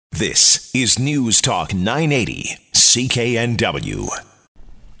This is News Talk 980, CKNW.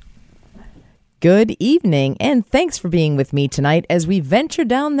 Good evening, and thanks for being with me tonight as we venture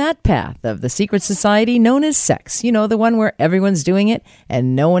down that path of the secret society known as sex. You know, the one where everyone's doing it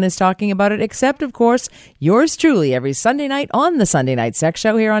and no one is talking about it except, of course, yours truly every Sunday night on the Sunday Night Sex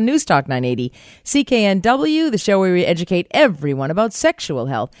Show here on News Talk 980 CKNW, the show where we educate everyone about sexual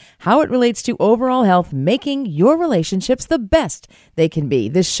health, how it relates to overall health, making your relationships the best they can be.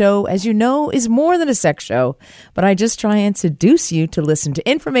 This show, as you know, is more than a sex show, but I just try and seduce you to listen to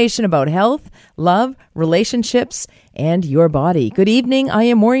information about health, love, relationships, and your body. Good evening. I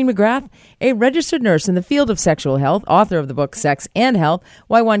am Maureen McGrath, a registered nurse in the field of sexual health, author of the book Sex and Health,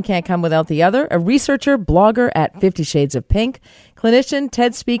 Why One Can't Come Without the Other, a researcher, blogger at 50 Shades of Pink, clinician,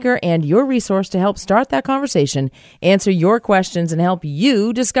 TED speaker, and your resource to help start that conversation, answer your questions, and help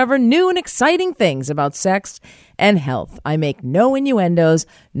you discover new and exciting things about sex and health. I make no innuendos,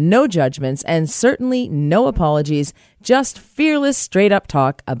 no judgments, and certainly no apologies, just fearless, straight-up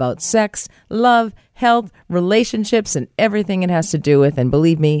talk about sex, love, health, relationships, and everything it has to do with. And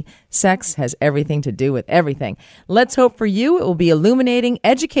believe me, sex has everything to do with everything. Let's hope for you it will be illuminating,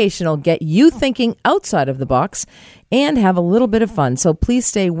 educational, get you thinking outside of the box, and have a little bit of fun. So please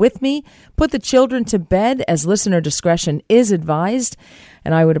stay with me. Put the children to bed as listener discretion is advised.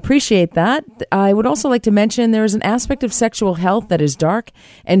 And I would appreciate that. I would also like to mention there is an aspect of sexual health that is dark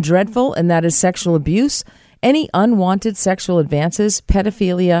and dreadful, and that is sexual abuse, any unwanted sexual advances,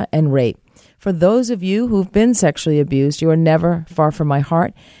 pedophilia, and rape. For those of you who've been sexually abused, you are never far from my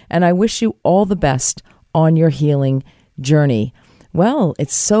heart, and I wish you all the best on your healing journey. Well,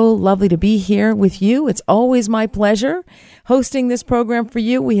 it's so lovely to be here with you. It's always my pleasure hosting this program for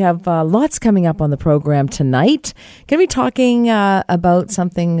you. We have lots coming up on the program tonight. Going to be talking about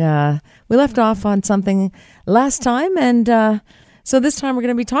something, we left off on something last time, and so this time we're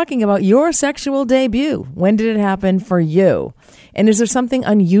going to be talking about your sexual debut. When did it happen for you? And is there something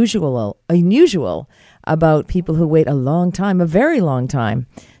unusual about people who wait a long time, a very long time,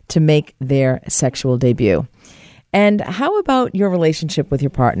 to make their sexual debut? And how about your relationship with your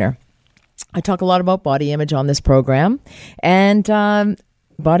partner? I talk a lot about body image on this program, and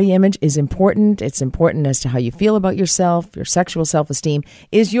body image is important. It's important as to how you feel about yourself, your sexual self-esteem.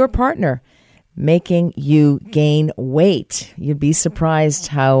 Is your partner making you gain weight? You'd be surprised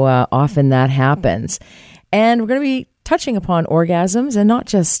how often that happens. And we're going to be touching upon orgasms, and not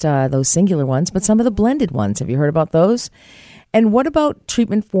just those singular ones, but some of the blended ones. Have you heard about those? And what about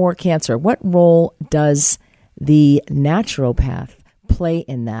treatment for cancer? What role does the naturopath play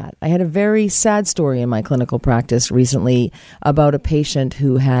in that? I had a very sad story in my clinical practice recently about a patient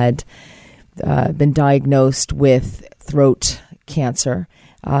who had been diagnosed with throat cancer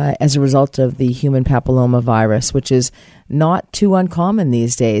as a result of the human papilloma virus, which is not too uncommon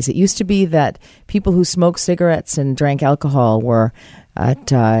these days. It used to be that people who smoked cigarettes and drank alcohol were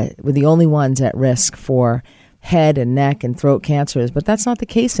the only ones at risk for head and neck and throat cancers, but that's not the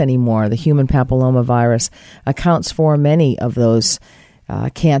case anymore. The human papilloma virus accounts for many of those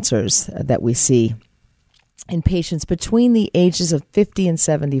cancers that we see in patients between the ages of 50 and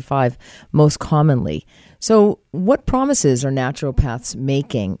 75 most commonly. So what promises are naturopaths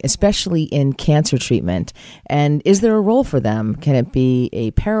making, especially in cancer treatment? And is there a role for them? Can it be a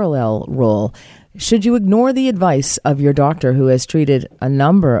parallel role? Should you ignore the advice of your doctor who has treated a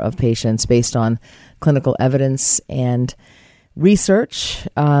number of patients based on clinical evidence and research?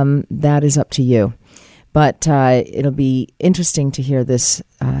 That is up to you. But it'll be interesting to hear this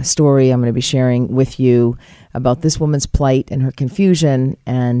story I'm going to be sharing with you about this woman's plight and her confusion.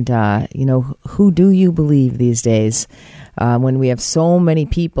 And, who do you believe these days when we have so many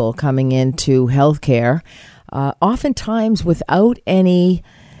people coming into healthcare, oftentimes without any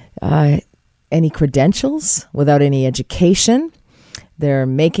credentials, without any education? They're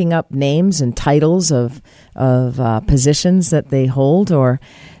making up names and titles of positions that they hold, or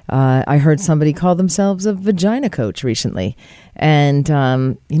I heard somebody call themselves a vagina coach recently. And,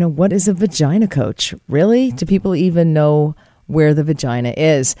 what is a vagina coach? Really? Do people even know where the vagina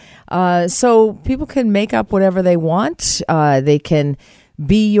is? So people can make up whatever they want. They can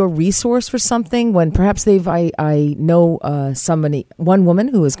be your resource for something when perhaps I know one woman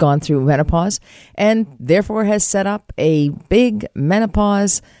who has gone through menopause and therefore has set up a big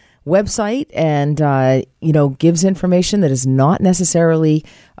menopause website and, gives information that is not necessarily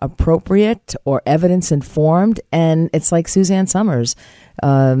appropriate or evidence informed. And it's like Suzanne Summers, a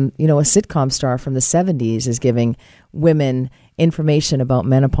sitcom star from the 70s, is giving women information about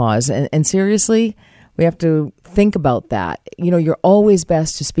menopause. And seriously, We have to think about that. You're always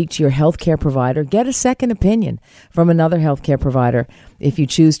best to speak to your healthcare provider. Get a second opinion from another healthcare provider if you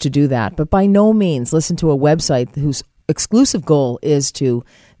choose to do that. But by no means listen to a website whose exclusive goal is to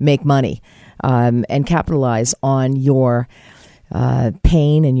make money and capitalize on your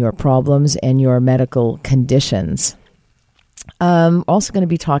pain and your problems and your medical conditions. Also going to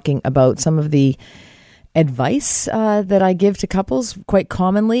be talking about some of the advice that I give to couples quite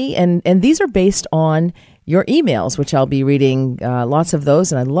commonly. And these are based on your emails, which I'll be reading lots of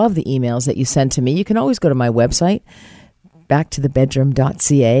those. And I love the emails that you send to me. You can always go to my website,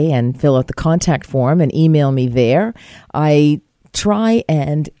 backtothebedroom.ca, and fill out the contact form and email me there. I try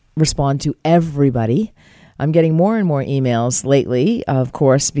and respond to everybody. I'm getting more and more emails lately, of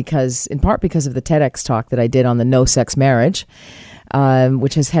course, in part because of the TEDx talk that I did on the no sex marriage,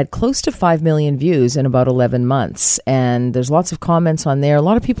 which has had close to 5 million views in about 11 months. And there's lots of comments on there. A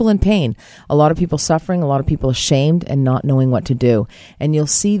lot of people in pain, a lot of people suffering, a lot of people ashamed and not knowing what to do. And you'll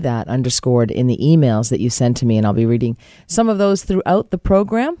see that underscored in the emails that you send to me. And I'll be reading some of those throughout the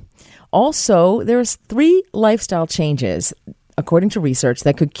program. Also, there's 3 lifestyle changes, according to research,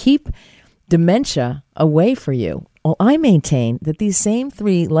 that could keep dementia away for you. Well, I maintain that these same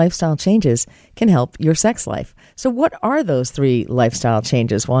 3 lifestyle changes can help your sex life. So what are those 3 lifestyle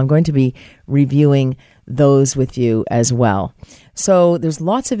changes? Well, I'm going to be reviewing those with you as well. So there's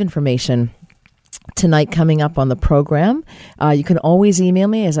lots of information tonight coming up on the program. You can always email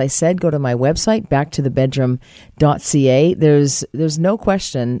me. As I said, go to my website, backtothebedroom.ca. There's no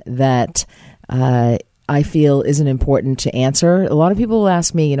question that I feel isn't important to answer. A lot of people will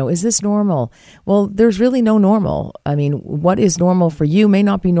ask me, is this normal? Well, there's really no normal. I mean, what is normal for you may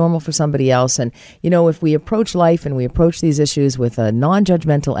not be normal for somebody else. And, if we approach life and we approach these issues with a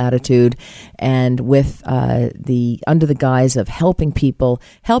non-judgmental attitude and with under the guise of helping people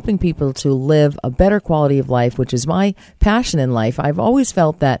to live a better quality of life, which is my passion in life, I've always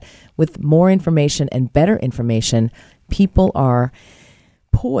felt that with more information and better information, people are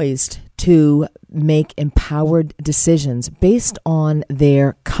poised to make empowered decisions based on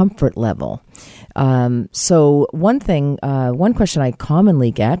their comfort level. So one question I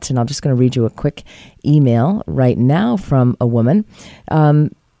commonly get, and I'm just going to read you a quick email right now from a woman,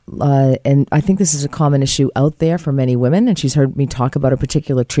 and I think this is a common issue out there for many women, and she's heard me talk about a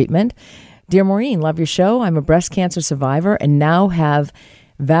particular treatment. Dear Maureen, love your show. I'm a breast cancer survivor and now have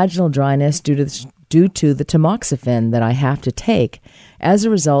vaginal dryness due to the tamoxifen that I have to take. As a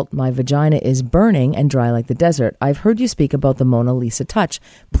result, my vagina is burning and dry like the desert. I've heard you speak about the Mona Lisa Touch.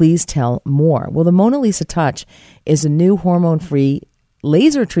 Please tell more. Well, the Mona Lisa Touch is a new hormone-free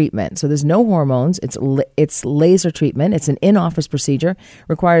laser treatment. So there's no hormones. It's laser treatment. It's an in-office procedure,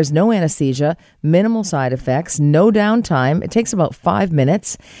 requires no anesthesia, minimal side effects, no downtime. It takes about 5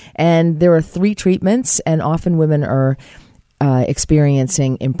 minutes, and there are 3 treatments, and often women are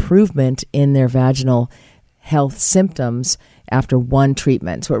experiencing improvement in their vaginal health symptoms after 1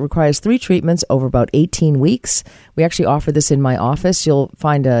 treatment. So it requires 3 treatments over about 18 weeks. We actually offer this in my office. You'll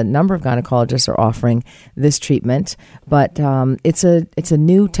find a number of gynecologists are offering this treatment, but it's a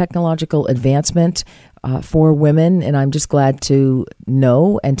new technological advancement for women, and I'm just glad to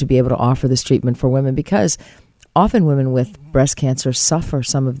know and to be able to offer this treatment for women, because often women with breast cancer suffer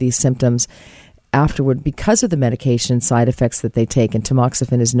some of these symptoms afterward because of the medication side effects that they take. And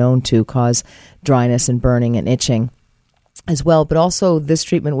tamoxifen is known to cause dryness and burning and itching as well. But also this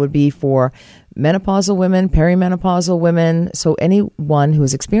treatment would be for menopausal women, perimenopausal women, so anyone who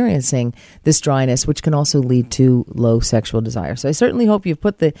is experiencing this dryness, which can also lead to low sexual desire. So I certainly hope you've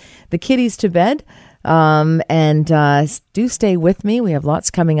put the kiddies to bed. And do stay with me. We have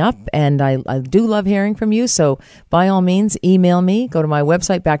lots coming up, and I do love hearing from you. So by all means, email me. Go to my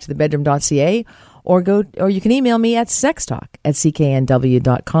website, backtothebedroom.ca, or you can email me at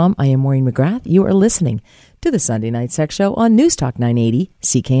sextalk@cknw.com. I am Maureen McGrath. You are listening to the Sunday Night Sex Show on News Talk 980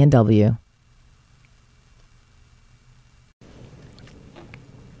 CKNW.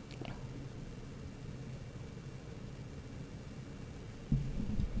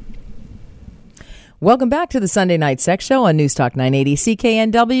 Welcome back to the Sunday Night Sex Show on News Talk 980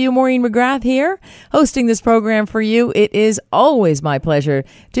 CKNW. Maureen McGrath here, hosting this program for you. It is always my pleasure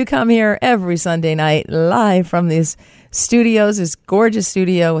to come here every Sunday night live from these studios, this gorgeous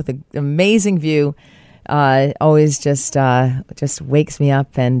studio with an amazing view. Always just wakes me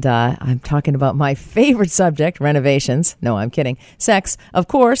up, and I'm talking about my favorite subject, renovations. No, I'm kidding. Sex, of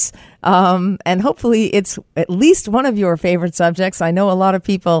course. And hopefully it's at least one of your favorite subjects. I know a lot of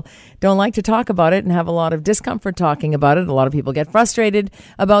people don't like to talk about it and have a lot of discomfort talking about it. A lot of people get frustrated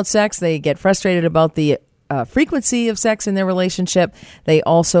about sex. They get frustrated about the frequency of sex in their relationship. They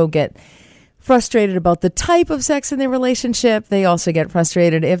also get frustrated about the type of sex in their relationship. They also get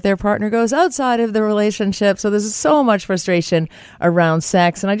frustrated if their partner goes outside of the relationship. So there's so much frustration around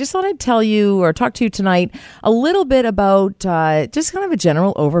sex. And I just thought I'd tell you or talk to you tonight a little bit about just kind of a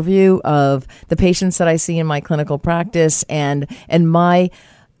general overview of the patients that I see in my clinical practice and my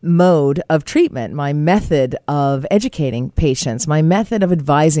mode of treatment, my method of educating patients, my method of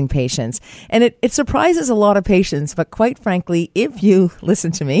advising patients. And it surprises a lot of patients, but quite frankly, if you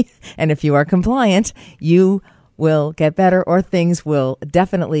listen to me and if you are compliant, you will get better or things will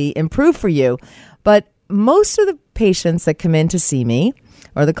definitely improve for you. But most of the patients that come in to see me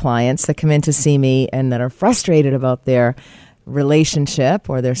or the clients that come in to see me and that are frustrated about their relationship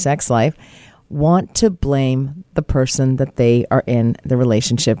or their sex life want to blame the person that they are in the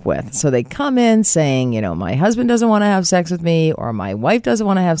relationship with. So they come in saying, my husband doesn't want to have sex with me, or my wife doesn't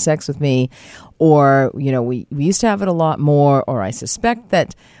want to have sex with me, or, we used to have it a lot more, or I suspect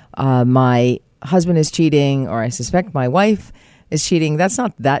that my husband is cheating, or I suspect my wife is cheating. That's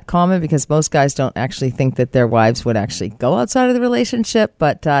not that common because most guys don't actually think that their wives would actually go outside of the relationship,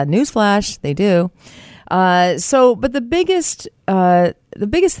 but newsflash, they do. But the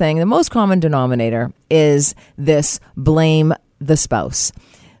biggest thing, the most common denominator is this blame the spouse.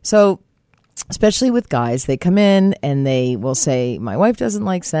 So especially with guys, they come in and they will say, my wife doesn't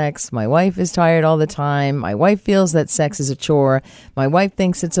like sex. My wife is tired all the time. My wife feels that sex is a chore. My wife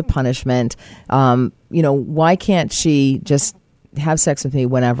thinks it's a punishment. Why can't she just have sex with me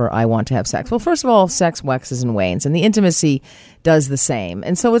whenever I want to have sex? Well, first of all, sex waxes and wanes, and the intimacy does the same.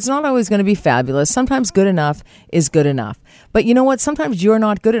 And so it's not always going to be fabulous. Sometimes good enough is good enough. But you know what? Sometimes you're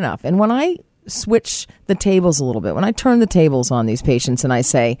not good enough. And when I switch the tables a little bit, when I turn the tables on these patients and I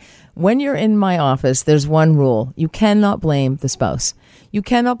say, when you're in my office, there's one rule. You cannot blame the spouse. You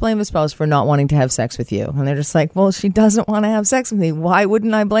cannot blame the spouse for not wanting to have sex with you. And they're just like, well, she doesn't want to have sex with me. Why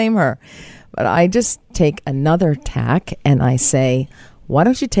wouldn't I blame her? But I just take another tack and I say, why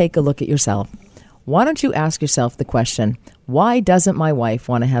don't you take a look at yourself? Why don't you ask yourself the question, why doesn't my wife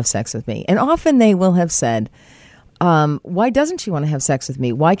want to have sex with me? And often they will have said, why doesn't she want to have sex with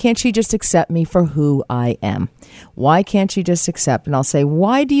me? Why can't she just accept me for who I am? Why can't she just accept? And I'll say,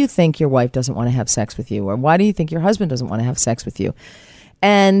 why do you think your wife doesn't want to have sex with you? Or why do you think your husband doesn't want to have sex with you?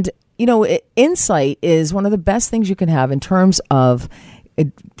 And, insight is one of the best things you can have in terms of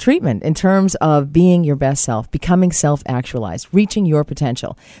treatment, in terms of being your best self, becoming self-actualized, reaching your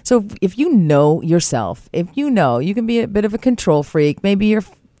potential. So if you know yourself, if you can be a bit of a control freak, maybe you're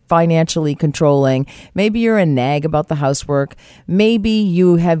financially controlling, maybe you're a nag about the housework, maybe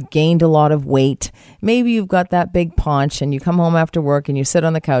you have gained a lot of weight, maybe you've got that big paunch and you come home after work and you sit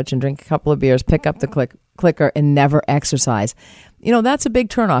on the couch and drink a couple of beers, pick up the clicker and never exercise. That's a big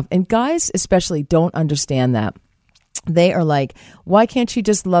turnoff. And guys especially don't understand that. They are like, why can't she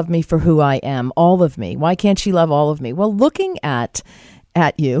just love me for who I am, all of me? Why can't she love all of me? Well, looking at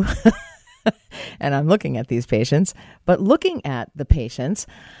you, and I'm looking at these patients, but looking at the patients,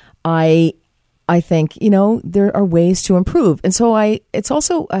 I think, there are ways to improve. And so it's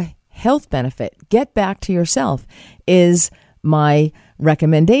also a health benefit. Get back to yourself is my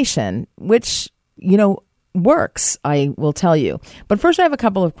recommendation, which, works, I will tell you. But first, I have a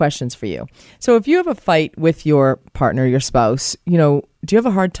couple of questions for you. So if you have a fight with your partner, your spouse, do you have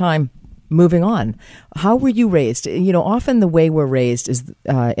a hard time moving on? How were you raised? Often the way we're raised is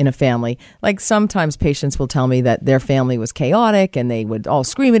in a family. Like sometimes patients will tell me that their family was chaotic and they would all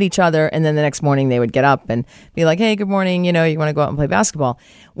scream at each other. And then the next morning they would get up and be like, hey, good morning. You want to go out and play basketball.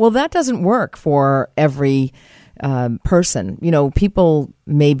 Well, that doesn't work for every person. People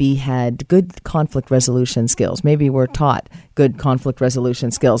maybe had good conflict resolution skills. Maybe were taught good conflict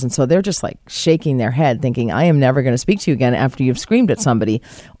resolution skills. And so they're just like shaking their head thinking, I am never going to speak to you again after you've screamed at somebody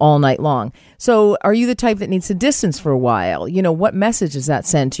all night long. So are you the type that needs to distance for a while? What message does that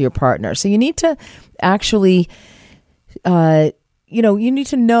send to your partner? So you need to actually, you need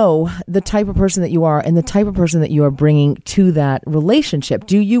to know the type of person that you are and the type of person that you are bringing to that relationship.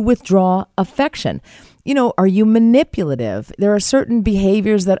 Do you withdraw affection? Are you manipulative? There are certain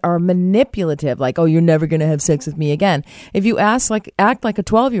behaviors that are manipulative, like, oh, you're never going to have sex with me again. If you act like a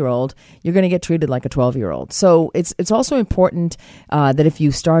 12-year-old, you're going to get treated like a 12-year-old. So it's also important that if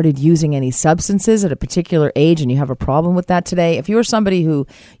you started using any substances at a particular age and you have a problem with that today, if you're somebody who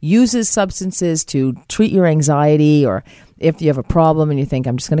uses substances to treat your anxiety, or if you have a problem and you think,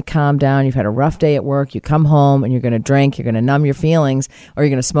 I'm just going to calm down, you've had a rough day at work, you come home and you're going to drink, you're going to numb your feelings, or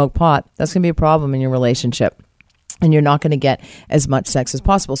you're going to smoke pot, that's going to be a problem in your relationship. and you're not going to get as much sex as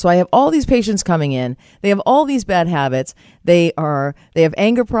possible. So I have all these patients coming in. They have all these bad habits. They have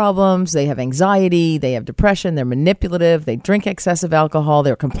anger problems. They have anxiety. They have depression. They're manipulative. They drink excessive alcohol.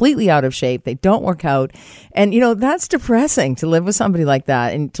 They're completely out of shape. They don't work out. And, that's depressing to live with somebody like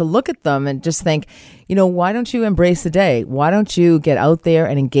that and to look at them and just think, why don't you embrace the day? Why don't you get out there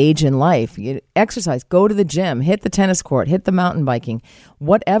and engage in life? You exercise, go to the gym, hit the tennis court, hit the mountain biking,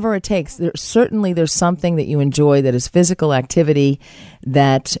 whatever it takes. There's something that you enjoy that is physical activity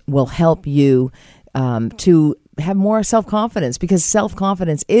that will help you to have more self-confidence, because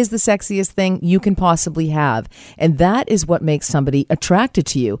self-confidence is the sexiest thing you can possibly have. And that is what makes somebody attracted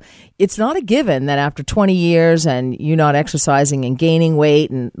to you. It's not a given that after 20 years and you're not exercising and gaining weight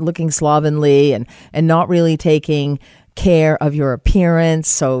and looking slovenly and not really taking care of your appearance.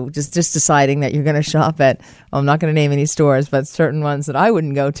 So just deciding that you're going to shop at, I'm not going to name any stores, but certain ones that I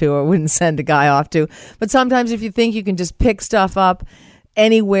wouldn't go to or wouldn't send a guy off to. But sometimes if you think you can just pick stuff up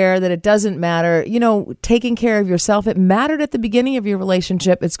anywhere, that it doesn't matter, taking care of yourself, it mattered at the beginning of your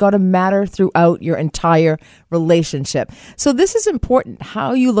relationship. It's got to matter throughout your entire relationship. So this is important,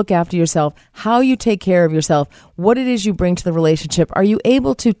 how you look after yourself, how you take care of yourself, what it is you bring to the relationship. Are you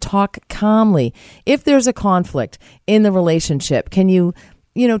able to talk calmly? If there's a conflict in the relationship, can you,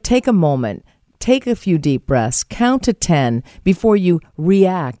 take a moment, take a few deep breaths, count to 10 before you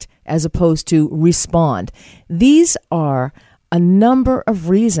react as opposed to respond. These are a number of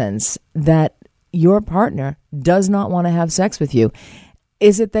reasons that your partner does not want to have sex with you.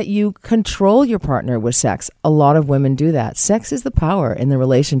 Is it that you control your partner with sex? A lot of women do that. Sex is the power in the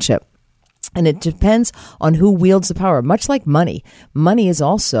relationship. And it depends on who wields the power, much like money. Money is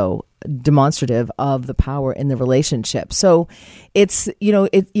also demonstrative of the power in the relationship. So it's,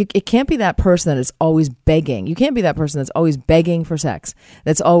 it can't be that person that is always begging. You can't be that person that's always begging for sex.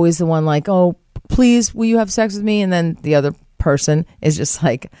 That's always the one like, oh, please, will you have sex with me? And then the other person is just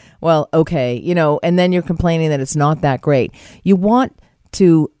like, well, okay, and then you're complaining that it's not that great. You want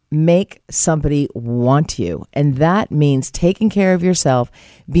to make somebody want you, and that means taking care of yourself,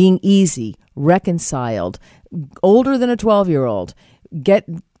 being easy, reconciled, older than a 12-year-old,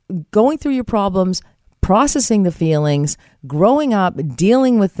 going through your problems, processing the feelings, growing up,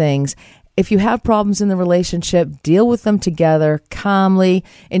 dealing with things. If you have problems in the relationship, deal with them together calmly.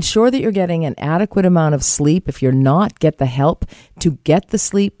 Ensure that you're getting an adequate amount of sleep. If you're not, get the help to get the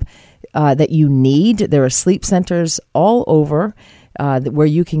sleep that you need. There are sleep centers all over where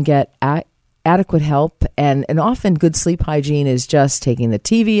you can get adequate help. And often good sleep hygiene is just taking the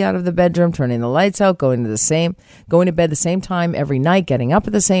TV out of the bedroom, turning the lights out, going to bed the same time every night, getting up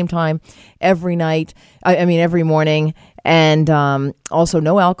at the same time every night. Every morning. And also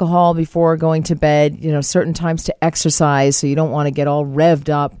no alcohol before going to bed, certain times to exercise, so you don't want to get all revved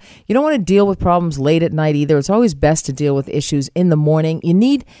up. You don't want to deal with problems late at night either. It's always best to deal with issues in the morning. You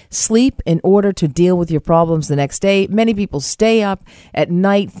need sleep in order to deal with your problems the next day. Many people stay up at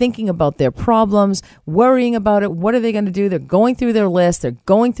night thinking about their problems, worrying about it. What are they going to do? They're going through their list. They're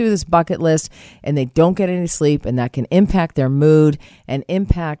going through this bucket list, and they don't get any sleep, and that can impact their mood and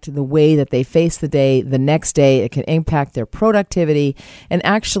impact the way that they face the day the next day. It can impact their productivity and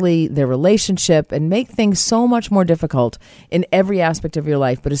actually their relationship and make things so much more difficult in every aspect of your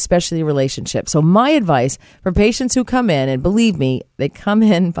life, but especially relationship. So my advice for patients who come in, and believe me, they come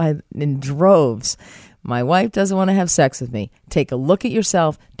in in droves. My wife doesn't want to have sex with me. Take a look at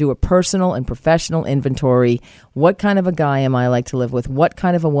yourself, do a personal and professional inventory. What kind of a guy am I like to live with? What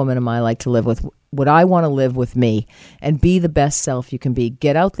kind of a woman am I like to live with? Would I want to live with me? And be the best self you can be.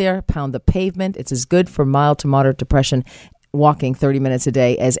 Get out there, pound the pavement. It's as good for mild to moderate depression, walking 30 minutes a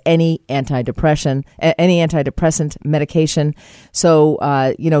day, as any antidepressant medication.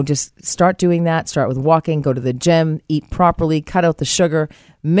 So, just start doing that. Start with walking, go to the gym, eat properly, cut out the sugar,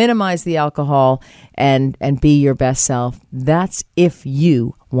 minimize the alcohol, and be your best self. That's if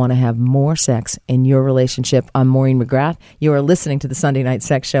you want to have more sex in your relationship. I'm Maureen McGrath. You are listening to the Sunday Night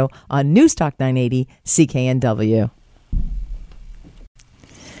Sex Show on News Talk 980 CKNW.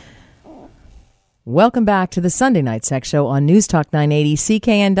 Welcome back to the Sunday Night Sex Show on News Talk 980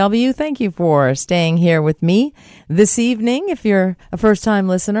 CKNW. Thank you for staying here with me this evening. If you're a first-time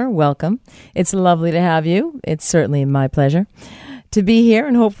listener, welcome. It's lovely to have you. It's certainly my pleasure to be here,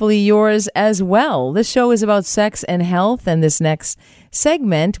 and hopefully yours as well. This show is about sex and health, and this next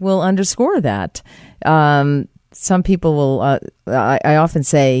segment will underscore that. Some people will, I often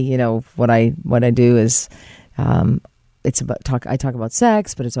say, what I do is, it's about I talk about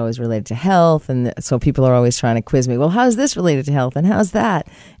sex, but it's always related to health. And so people are always trying to quiz me. Well, how's this related to health? And how's that?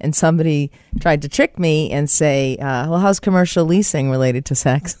 And somebody tried to trick me and say, well, how's commercial leasing related to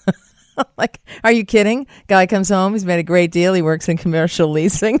sex? Like, are you kidding? Guy comes home. He's made a great deal. He works in commercial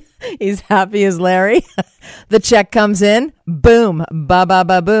leasing. He's happy as Larry. The check comes in. Boom. Ba, ba,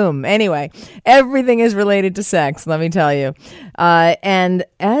 ba, boom. Anyway, everything is related to sex, let me tell you. And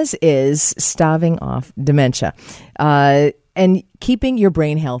as is staving off dementia. And keeping your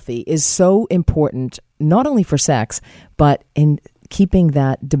brain healthy is so important, not only for sex, but in keeping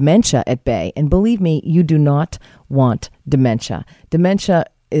that dementia at bay. And believe me, you do not want dementia. Dementia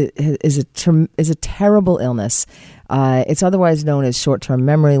is a terrible illness. It's otherwise known as short-term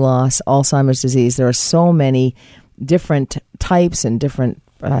memory loss, Alzheimer's disease. There are so many different types and different.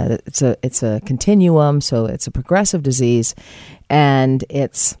 It's a continuum, so it's a progressive disease, and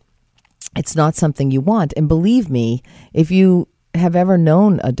it's not something you want. And believe me, if you have ever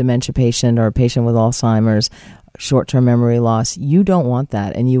known a dementia patient or a patient with Alzheimer's, short-term memory loss, you don't want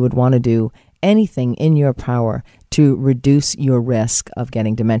that, and you would want to do anything in your power to reduce your risk of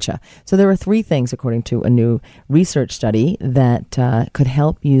getting dementia. So there are 3 things, according to a new research study, that could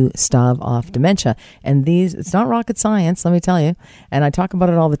help you stave off dementia. And it's not rocket science, let me tell you. And I talk about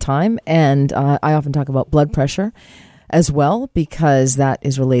it all the time. And I often talk about blood pressure as well, because that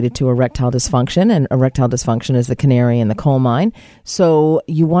is related to erectile dysfunction, and erectile dysfunction is the canary in the coal mine. So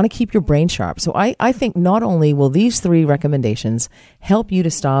you want to keep your brain sharp. So I think not only will these 3 recommendations help you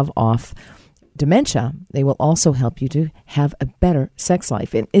to stave off dementia, they will also help you to have a better sex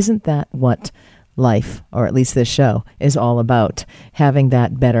life. And isn't that what life, or at least this show, is all about? Having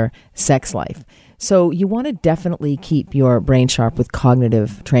that better sex life. So you want to definitely keep your brain sharp with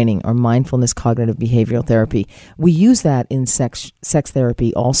cognitive training or mindfulness cognitive behavioral therapy. We use that in sex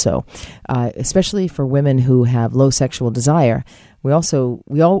therapy also, especially for women who have low sexual desire. We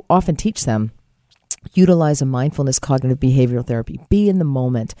all often teach them, utilize a mindfulness cognitive behavioral therapy. Be in the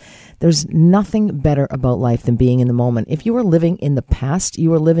moment. There's nothing better about life than being in the moment. If you are living in the past,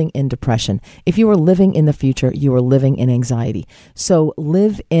 you are living in depression. If you are living in the future, you are living in anxiety. So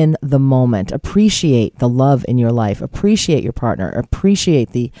live in the moment. Appreciate the love in your life. Appreciate your partner. Appreciate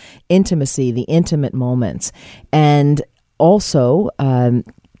the intimacy, the intimate moments. And also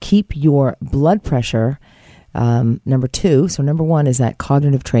keep your blood pressure, number 2. So number 1 is that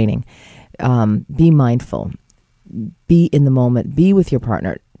cognitive training. Be mindful, be in the moment, be with your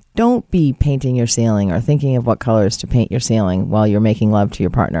partner. Don't be painting your ceiling or thinking of what colors to paint your ceiling while you're making love to your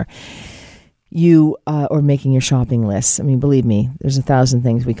partner. Or making your shopping lists. I mean, believe me, there's 1,000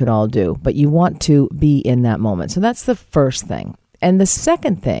 things we could all do, but you want to be in that moment. So that's the first thing. And the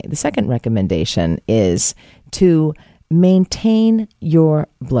second recommendation is to maintain your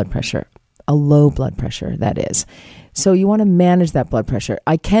blood pressure, a low blood pressure, that is. So you want to manage that blood pressure.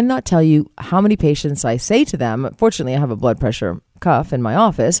 I cannot tell you how many patients I say to them. Fortunately, I have a blood pressure cuff in my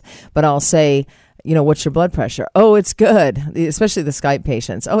office, but I'll say, what's your blood pressure? Oh, it's good. Especially the Skype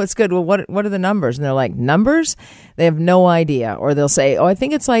patients. Oh, it's good. Well, what are the numbers? And they're like, numbers? They have no idea. Or they'll say, oh, I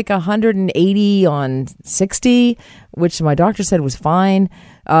think it's like 180 on 60, which my doctor said was fine.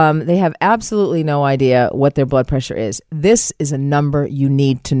 They have absolutely no idea what their blood pressure is. This is a number you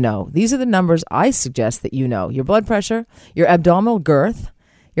need to know. These are the numbers I suggest that you know. Your blood pressure, your abdominal girth,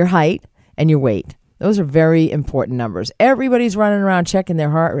 your height, and your weight. Those are very important numbers. Everybody's running around checking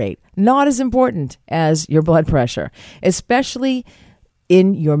their heart rate. Not as important as your blood pressure, especially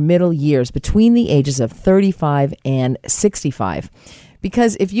in your middle years, between the ages of 35 and 65.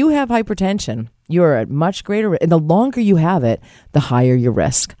 Because if you have hypertension, you're at much greater risk. And the longer you have it, the higher your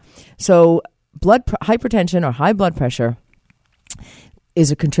risk. So hypertension or high blood pressure is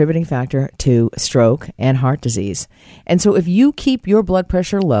a contributing factor to stroke and heart disease. And so if you keep your blood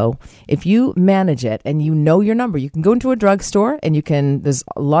pressure low, if you manage it and you know your number, you can go into a drugstore and there's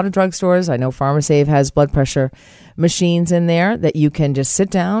a lot of drugstores. I know PharmaSave has blood pressure machines in there that you can just sit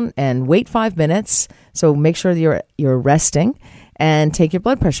down and wait 5 minutes. So make sure that you're resting and take your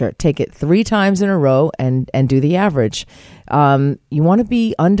blood pressure. Take it 3 times in a row and do the average. You want to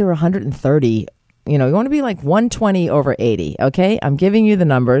be under 130. You want to be like 120 over 80, okay? I'm giving you the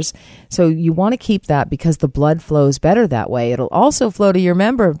numbers. So you want to keep that because the blood flows better that way. It'll also flow to your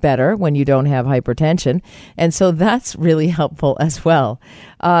member better when you don't have hypertension. And so that's really helpful as well.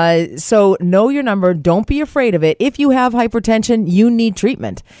 So know your number. Don't be afraid of it. If you have hypertension, you need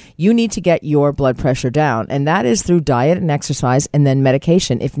treatment. You need to get your blood pressure down. And that is through diet and exercise and then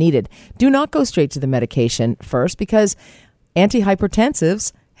medication if needed. Do not go straight to the medication first because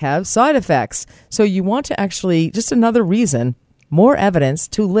antihypertensives have side effects. So you want to actually, just another reason, more evidence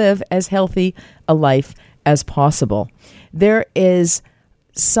to live as healthy a life as possible. There is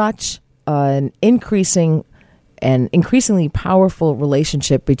such an increasingly powerful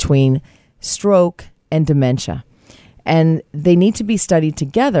relationship between stroke and dementia. And they need to be studied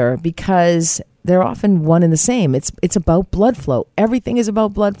together because they're often one and the same. It's about blood flow. Everything is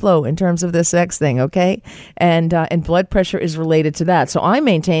about blood flow in terms of the sex thing, okay? And blood pressure is related to that. So I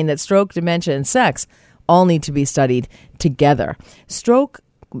maintain that stroke, dementia, and sex all need to be studied together. Stroke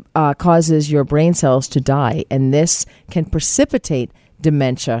causes your brain cells to die, and this can precipitate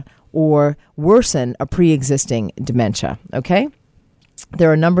dementia or worsen a pre-existing dementia, okay? There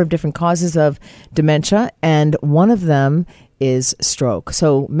are a number of different causes of dementia, and one of them is stroke.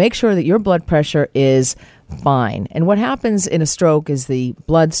 So make sure that your blood pressure is fine. And what happens in a stroke is the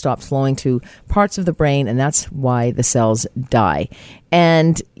blood stops flowing to parts of the brain, and that's why the cells die.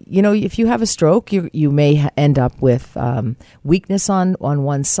 And, you know, if you have a stroke, you may end up with weakness on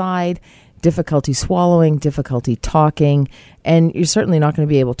one side, difficulty swallowing, difficulty talking, and you're certainly not going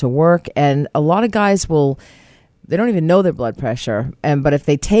to be able to work. And a lot of guys they don't even know their blood pressure. But if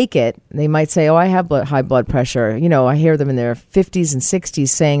they take it, they might say, oh, I have high blood pressure. You know, I hear them in their 50s and 60s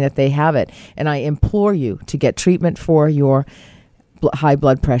saying that they have it. And I implore you to get treatment for your high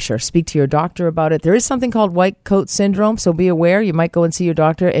blood pressure. Speak to your doctor about it. There is something called white coat syndrome, so be aware. You might go and see your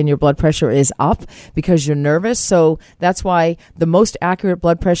doctor and your blood pressure is up because you're nervous. So that's why the most accurate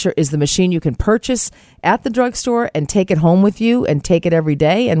blood pressure is the machine you can purchase at the drugstore and take it home with you and take it every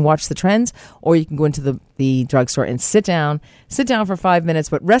day and watch the trends. Or you can go into the drugstore and sit down for 5 minutes,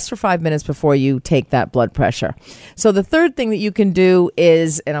 but rest for 5 minutes before you take that blood pressure. So the third thing that you can do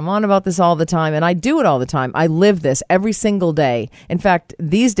is, and I'm on about this all the time, and I do it all the time. I live this every single day. In fact,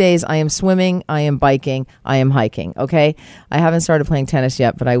 these days I am swimming, I am biking, I am hiking, okay? I haven't started playing tennis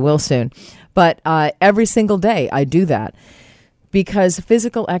yet, but I will soon. But every single day I do that, because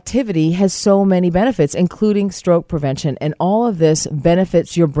physical activity has so many benefits, including stroke prevention. And all of this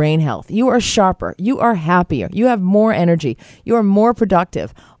benefits your brain health. You are sharper. You are happier. You have more energy. You are more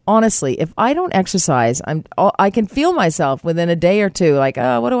productive. Honestly, if I don't exercise, I can feel myself within a day or two, like,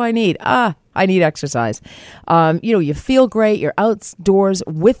 what do I need? I need exercise. You feel great. You're outdoors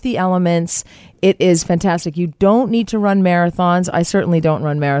with the elements. It is fantastic. You don't need to run marathons. I certainly don't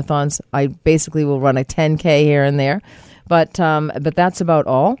run marathons. I basically will run a 10K here and there. But that's about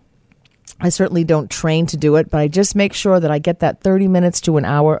all. I certainly don't train to do it, but I just make sure that I get that 30 minutes to an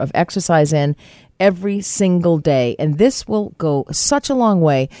hour of exercise in every single day. And this will go such a long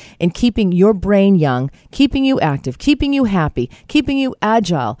way in keeping your brain young, keeping you active, keeping you happy, keeping you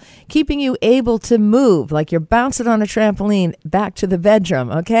agile, keeping you able to move like you're bouncing on a trampoline back to the bedroom,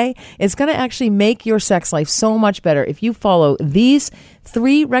 okay? It's going to actually make your sex life so much better if you follow these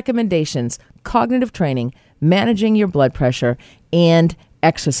 3 recommendations: cognitive training, managing your blood pressure, and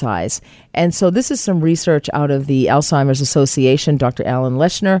exercise. And so this is some research out of the Alzheimer's Association, Dr. Alan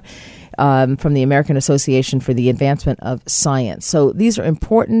Leshner, from the American Association for the Advancement of Science. So these are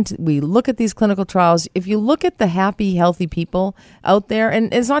important. We look at these clinical trials. If you look at the happy, healthy people out there,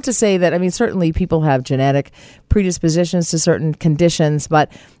 and it's not to say that, certainly people have genetic predispositions to certain conditions,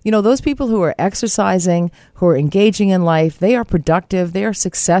 but, those people who are exercising, who are engaging in life, they are productive, they are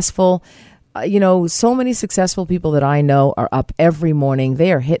successful. So many successful people that I know are up every morning.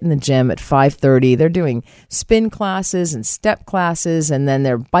 They are hitting the gym at 5:30. They're doing spin classes and step classes, and then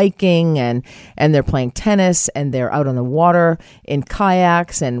they're biking and they're playing tennis, and they're out on the water in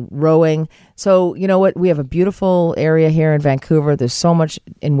kayaks and rowing. So, you know what? We have a beautiful area here in Vancouver. There's so much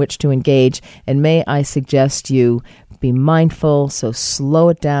in which to engage. And may I suggest you be mindful, so slow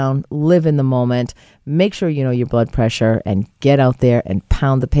it down, live in the moment, make sure you know your blood pressure, and get out there and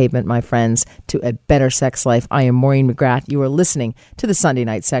pound the pavement, my friends, to a better sex life. I am Maureen McGrath. You are listening to the Sunday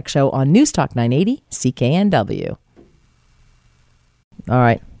Night Sex Show on News Talk 980 CKNW. All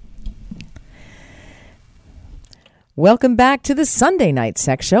right. Welcome back to the Sunday Night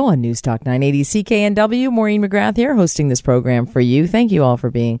Sex Show on News Talk 980 CKNW. Maureen McGrath here, hosting this program for you. Thank you all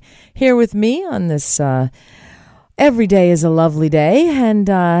for being here with me on this every day is a lovely day, and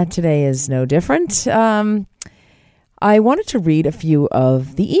today is no different. I wanted to read a few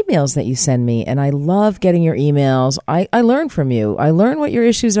of the emails that you send me, and I love getting your emails. I learn from you. I learn what your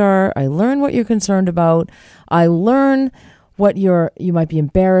issues are. I learn what you're concerned about. I learn what you might be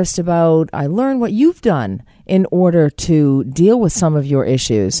embarrassed about. I learn what you've done in order to deal with some of your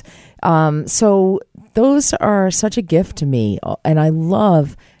issues. So those are such a gift to me, and I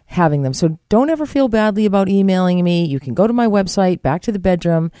love having them. So don't ever feel badly about emailing me. You can go to my website,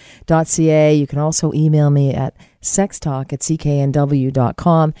 backtothebedroom.ca. You can also email me at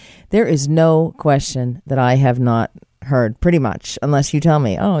sextalk@cknw.com. There is no question that I have not heard, pretty much, unless you tell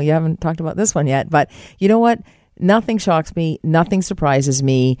me, oh, you haven't talked about this one yet. But you know what? nothing shocks me. Nothing surprises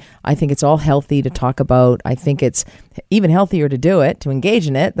me. I think it's all healthy to talk about. I think it's even healthier to do it, to engage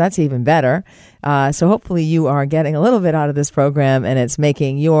in it. That's even better. So hopefully you are getting a little bit out of this program, and it's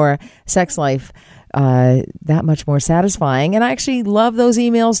making your sex life that much more satisfying. And I actually love those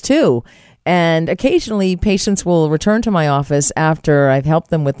emails too. And occasionally patients will return to my office after I've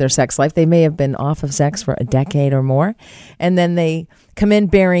helped them with their sex life. They may have been off of sex for a decade or more. And then they come in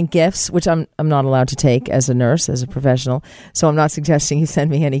bearing gifts, which I'm not allowed to take as a nurse, as a professional. So I'm not suggesting you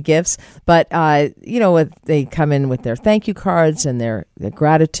send me any gifts. But, they come in with their thank you cards and their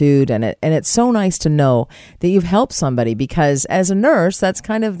gratitude. And it's so nice to know that you've helped somebody, because as a nurse, that's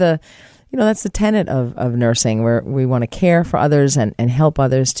kind of that's the tenet of nursing, where we want to care for others and help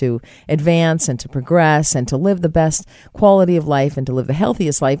others to advance and to progress and to live the best quality of life and to live the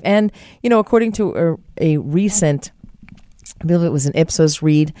healthiest life. And, according to a recent, I believe it was an Ipsos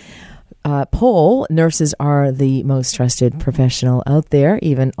read poll, nurses are the most trusted professional out there,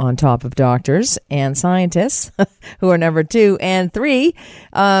 even on top of doctors and scientists, who are number 2 and 3.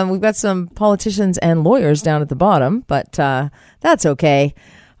 We've got some politicians and lawyers down at the bottom, but that's okay.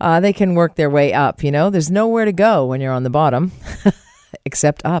 They can work their way up, There's nowhere to go when you're on the bottom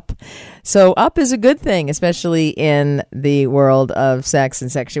except up. So up is a good thing, especially in the world of sex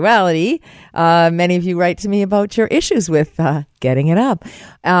and sexuality. Many of you write to me about your issues with getting it up.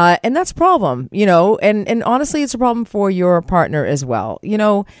 And that's a problem, and honestly, it's a problem for your partner as well.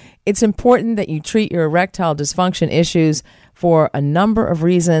 It's important that you treat your erectile dysfunction issues for a number of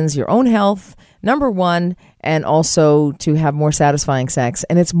reasons: your own health, number one, and also to have more satisfying sex.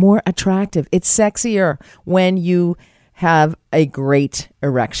 And it's more attractive. It's sexier when you have a great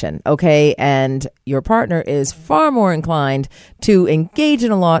erection, okay? And your partner is far more inclined to engage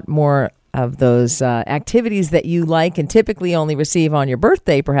in a lot more of those activities that you like and typically only receive on your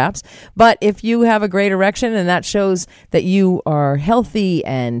birthday, perhaps. But if you have a great erection, and that shows that you are healthy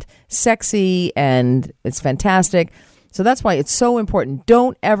and sexy, and it's fantastic. So that's why it's so important.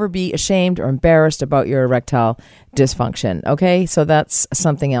 Don't ever be ashamed or embarrassed about your erectile dysfunction, okay? So that's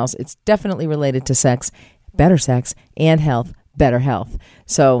something else. It's definitely related to sex and health, better health.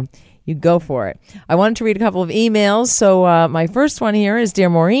 So you go for it. I wanted to read a couple of emails. So my first one here is, Dear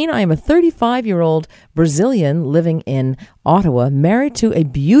Maureen, I am a 35-year-old Brazilian living in Ottawa, married to a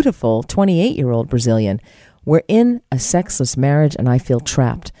beautiful 28-year-old Brazilian. We're in a sexless marriage and I feel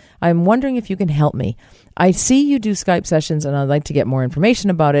trapped. I'm wondering if you can help me. I see you do Skype sessions and I'd like to get more information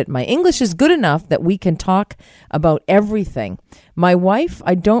about it. My English is good enough that we can talk about everything. My wife,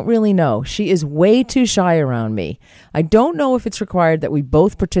 I don't really know. She is way too shy around me. I don't know if it's required that we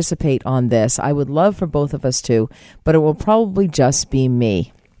both participate on this. I would love for both of us to, but it will probably just be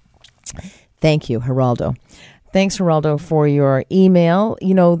me. Thank you, Geraldo. Thanks, Geraldo, for your email.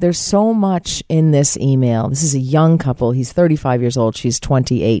 There's so much in this email. This is a young couple. He's 35 years old. She's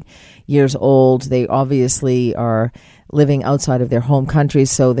 28 years old. They obviously are living outside of their home country,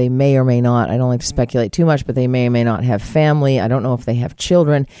 so they may or may not, I don't like to speculate too much, but they may or may not have family. I don't know if they have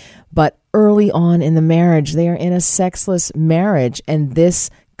children. But early on in the marriage, they are in a sexless marriage, and this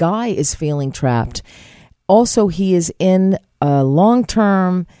guy is feeling trapped. Also, he is in a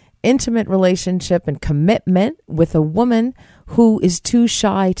long-term intimate relationship and commitment with a woman who is too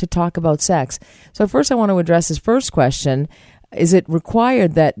shy to talk about sex. So first I want to address his first question. Is it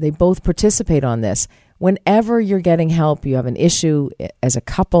required that they both participate on this? Whenever you're getting help, you have an issue as a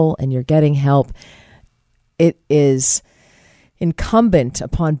couple and you're getting help, it is incumbent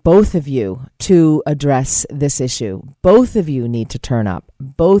upon both of you to address this issue. Both of you need to turn up.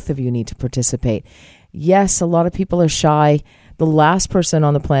 Both of you need to participate. Yes, a lot of people are shy. The last person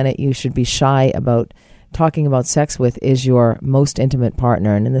on the planet you should be shy about talking about sex with is your most intimate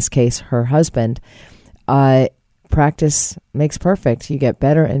partner, and in this case, her husband. Practice makes perfect. You get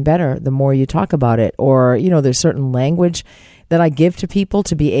better and better the more you talk about it. Or, there's certain language that I give to people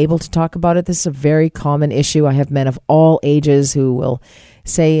to be able to talk about it. This is a very common issue. I have men of all ages who will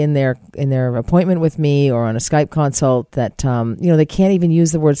say in their appointment with me or on a Skype consult that, they can't even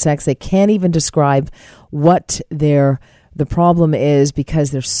use the word sex. They can't even describe what the problem is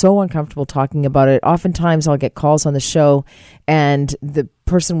because they're so uncomfortable talking about it. Oftentimes I'll get calls on the show and the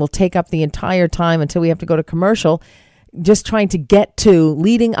person will take up the entire time until we have to go to commercial, just trying to get to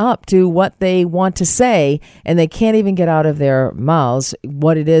leading up to what they want to say. And they can't even get out of their mouths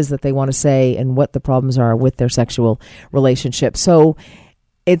what it is that they want to say and what the problems are with their sexual relationship. So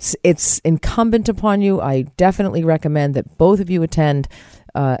it's incumbent upon you. I definitely recommend that both of you attend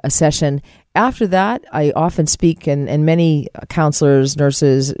a session. After that, I often speak, and many counselors,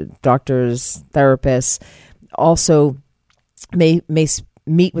 nurses, doctors, therapists also may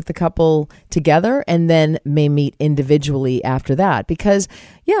meet with the couple together and then may meet individually after that. Because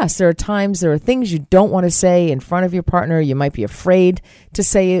yes, there are things you don't want to say in front of your partner. You might be afraid to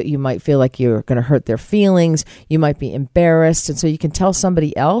say it. You might feel like you're going to hurt their feelings. You might be embarrassed. And so you can tell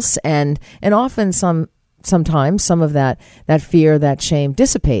somebody else, and often sometimes some of that fear, that shame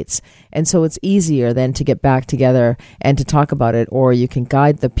dissipates. And so it's easier then to get back together and to talk about it, or you can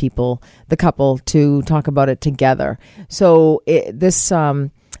guide the couple to talk about it together. So this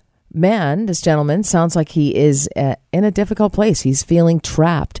gentleman sounds like he is in a difficult place. He's feeling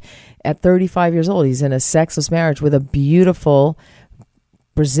trapped. At 35 years old, he's in a sexless marriage with a beautiful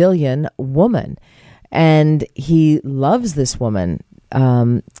Brazilian woman. And he loves this woman.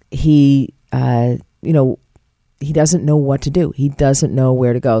 He doesn't know what to do. He doesn't know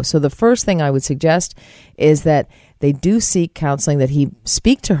where to go. So the first thing I would suggest is that they do seek counseling, that he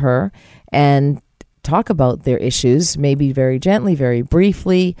speak to her and talk about their issues, maybe very gently, very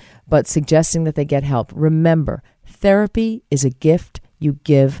briefly, but suggesting that they get help. Remember, therapy is a gift you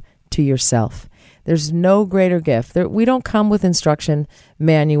give to yourself. There's no greater gift. We don't come with instruction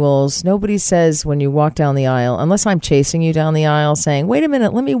manuals. Nobody says when you walk down the aisle, unless I'm chasing you down the aisle saying, wait a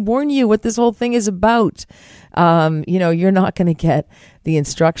minute, let me warn you what this whole thing is about. You're not going to get the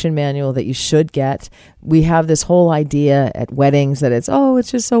instruction manual that you should get. We have this whole idea at weddings that it's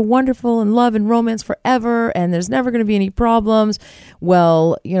just so wonderful and love and romance forever and there's never going to be any problems.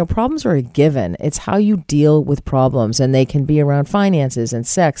 Well, problems are a given. It's how you deal with problems, and they can be around finances and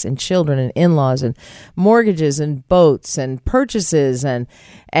sex and children and in-laws and mortgages and boats and purchases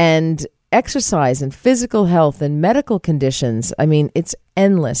and exercise and physical health and medical conditions. I mean, it's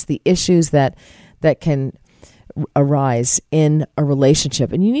endless, the issues that can arise in a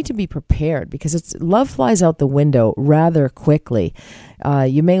relationship, and you need to be prepared because love flies out the window rather quickly.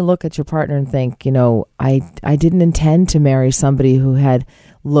 You may look at your partner and think, I didn't intend to marry somebody who had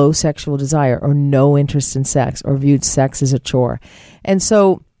low sexual desire or no interest in sex or viewed sex as a chore. And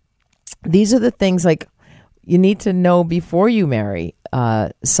so these are the things like you need to know before you marry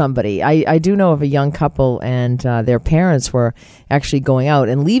somebody. I do know of a young couple, and their parents were actually going out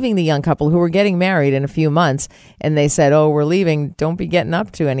and leaving the young couple who were getting married in a few months. And they said, we're leaving. Don't be getting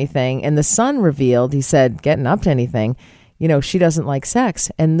up to anything. And the son revealed, he said, getting up to anything, she doesn't like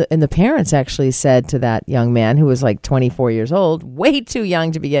sex. And the parents actually said to that young man, who was like 24 years old, way too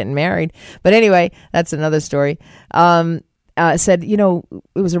young to be getting married. But anyway, that's another story. Said, it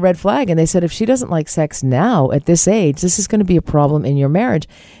was a red flag. And they said, if she doesn't like sex now at this age, this is going to be a problem in your marriage.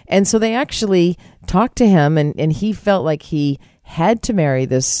 And so they actually talked to him, and he felt like he had to marry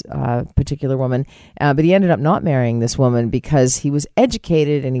this particular woman, but he ended up not marrying this woman because he was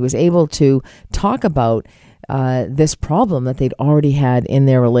educated and he was able to talk about this problem that they'd already had in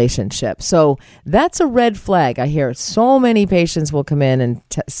their relationship. So that's a red flag. I hear so many patients will come in and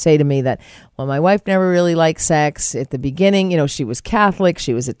say to me that, well, my wife never really liked sex at the beginning. She was Catholic,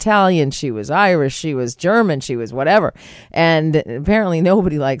 she was Italian, she was Irish, she was German, she was whatever. And apparently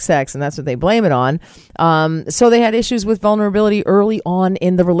nobody likes sex, and that's what they blame it on. So they had issues with vulnerability early on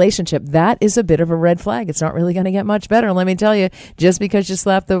in the relationship. That is a bit of a red flag. It's not really going to get much better. Let me tell you, just because you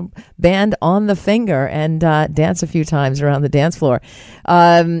slap the band on the finger and dance a few times around the dance floor.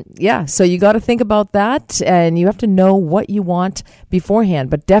 So you got to think about that, and you have to know what you want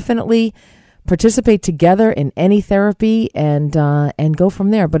beforehand, but definitely participate together in any therapy and go from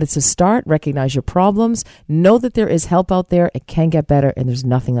there. But it's a start. Recognize your problems. Know that there is help out there. It can get better, and there's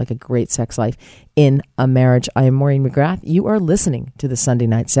nothing like a great sex life in a marriage. I am Maureen McGrath. You are listening to the Sunday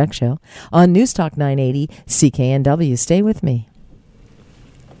Night Sex Show on News Talk 980 CKNW. Stay with me.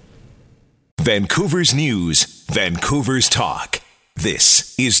 Vancouver's News, Vancouver's Talk.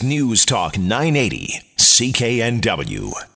 This is News Talk 980 CKNW.